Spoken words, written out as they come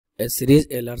a series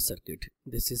LR circuit.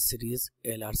 This is series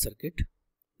LR circuit.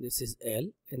 This is L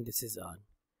and this is R.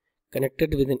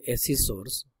 Connected with an AC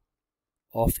source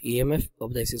of EMF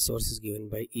of the AC source is given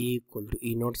by E equal to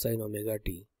E naught sin omega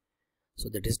t. So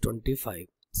that is 25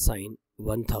 sin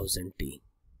 1000 t.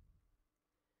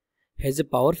 Has a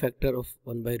power factor of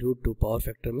 1 by root 2. Power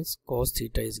factor means cos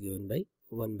theta is given by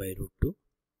 1 by root 2.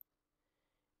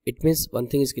 It means one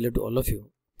thing is clear to all of you.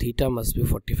 Theta must be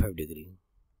 45 degree.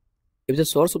 If the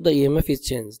source of the EMF is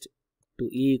changed to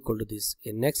E equal to this,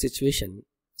 in next situation,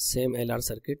 same LR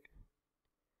circuit,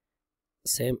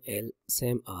 same L,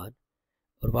 same R,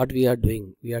 or what we are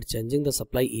doing, we are changing the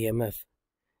supply EMF.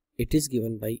 It is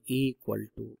given by E equal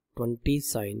to 20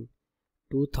 sin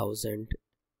 2000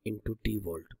 into t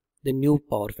volt. The new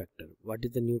power factor. What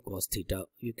is the new cos theta?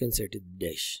 You can set it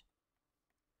dash.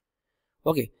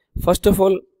 Okay, first of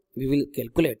all, we will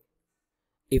calculate.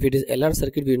 If it is LR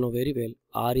circuit, we know very well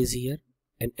R is here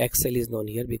and XL is known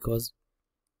here because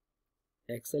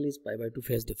XL is pi by 2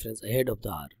 phase difference ahead of the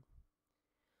R.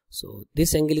 So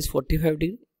this angle is 45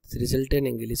 degree. The resultant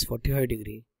angle is 45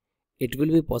 degree. It will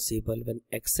be possible when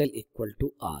XL equal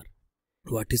to R.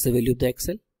 What is the value of the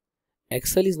XL?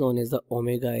 XL is known as the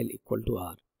omega L equal to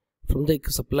R. From the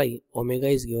supply, omega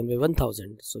is given by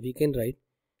 1000. So we can write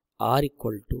R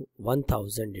equal to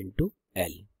 1000 into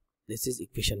L. This is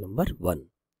equation number 1.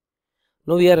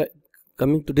 Now we are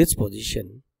coming to this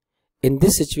position. In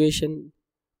this situation,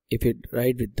 if we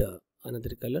write with the another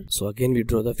color, so again we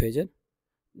draw the phasor.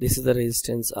 This is the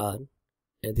resistance R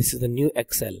and this is the new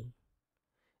XL.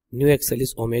 New XL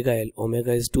is omega L.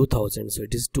 Omega is 2000, so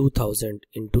it is 2000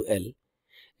 into L.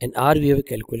 And R we have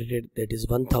calculated, that is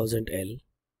 1000 L.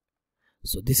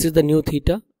 So this is the new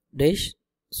theta dash.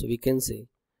 So we can say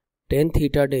tan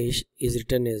theta dash is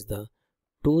written as the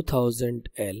 2000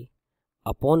 L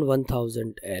upon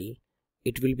 1000 L.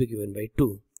 It will be given by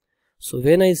 2. So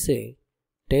when I say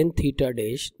tan theta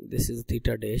dash, this is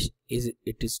theta dash,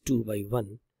 it is 2 by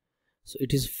 1. So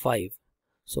it is 5.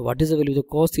 So what is the value of the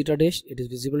cos theta dash? It is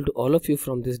visible to all of you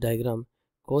from this diagram.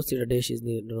 Cos theta dash is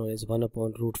known as 1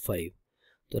 upon root 5.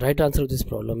 The right answer of this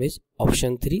problem is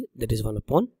option 3, that is 1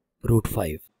 upon root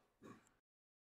 5.